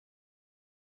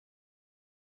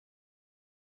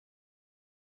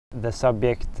the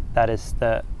subject that is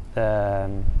the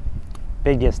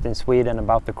biggest in Sweden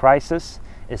about the crisis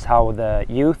is how the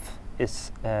youth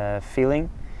is feeling.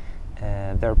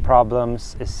 Their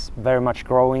problems is very much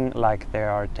growing, like they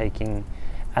are taking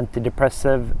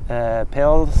antidepressive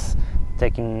pills,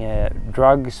 taking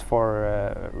drugs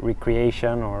for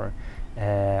recreation, or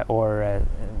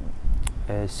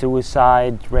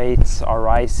suicide rates are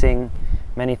rising.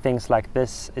 Many things like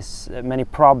this is many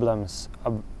problems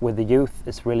with the youth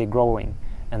is really growing,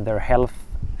 and their health,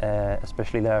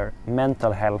 especially their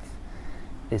mental health,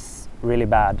 is really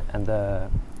bad. And the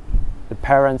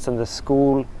parents and the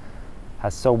school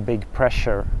has so big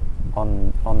pressure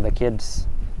on the kids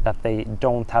that they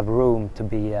don't have room to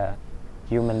be a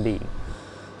human being.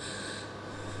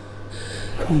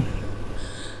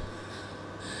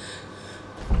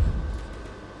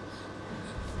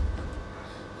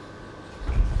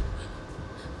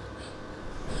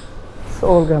 It's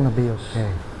all gonna be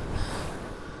okay.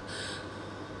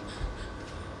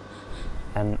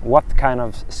 And what kind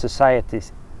of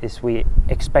societies is we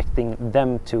expecting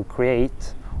them to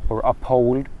create or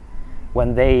uphold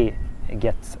when they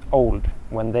get old,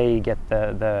 when they get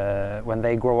when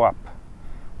they grow up?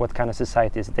 What kind of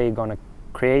societies are they gonna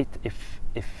create if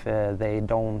they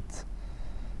don't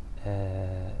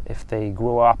if they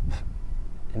grow up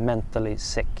mentally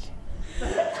sick?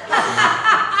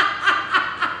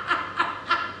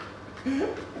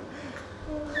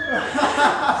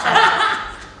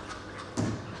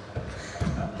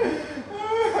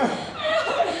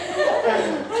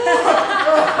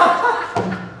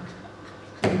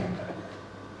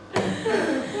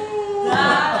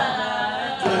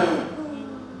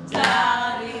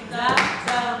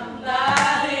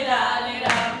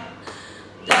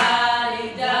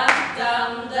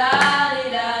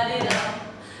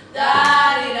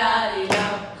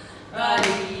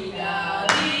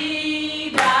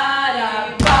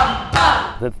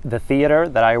 The theater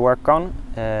that I work on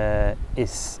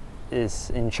is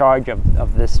in charge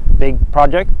of this big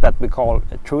project that we call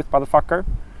Truth Motherfucker,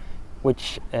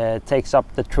 which takes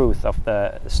up the truth of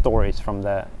the stories from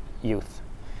the youth.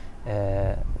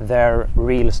 Their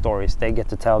real stories, they get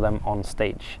to tell them on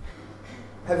stage.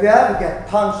 Have you ever get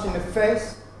punched in the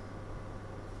face?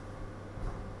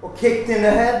 Or kicked in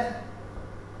the head?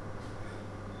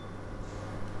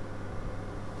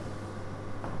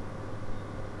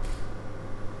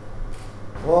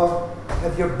 Or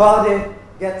have your body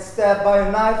get stabbed by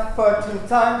a knife 13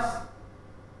 times?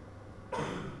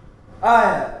 I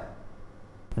have.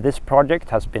 This project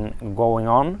has been going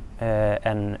on,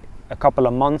 and a couple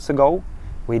of months ago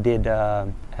we did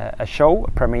a show,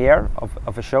 a premiere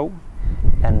of a show,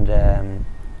 and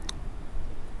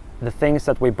the things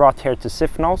that we brought here to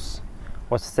Sifnos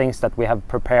was things that we have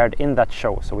prepared in that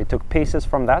show. So we took pieces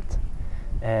from that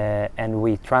and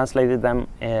we translated them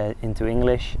into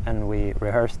English, and we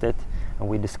rehearsed it, and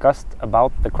we discussed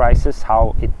about the crisis,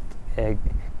 how it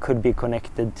could be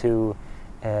connected to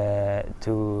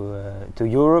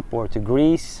Europe or to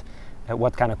Greece,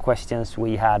 what kind of questions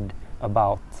we had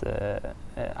about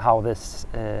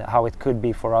how it could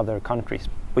be for other countries,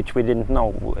 which we didn't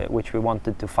know, which we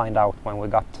wanted to find out when we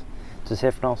got to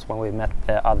Sifnos, when we met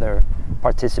the other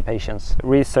participations.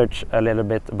 Research a little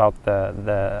bit about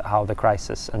how the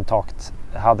crisis, and talked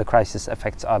how the crisis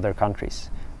affects other countries,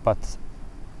 but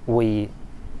we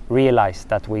realized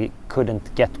that we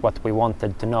couldn't get what we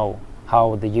wanted to know,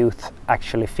 how the youth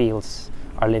actually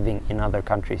are living in other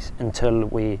countries, until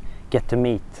we get to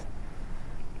meet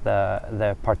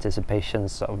the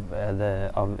participations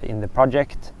in the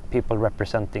project, people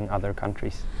representing other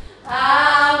countries.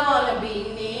 I wanna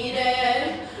be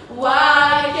needed,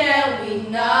 why can we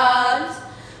not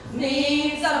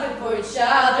need something for each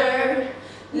other?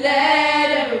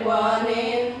 Let everyone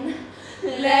in,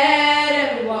 let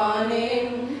everyone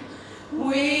in.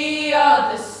 We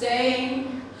are the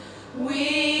same,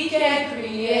 we can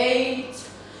create,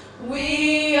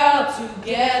 we are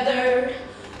together,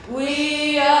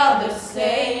 we are the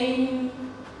same.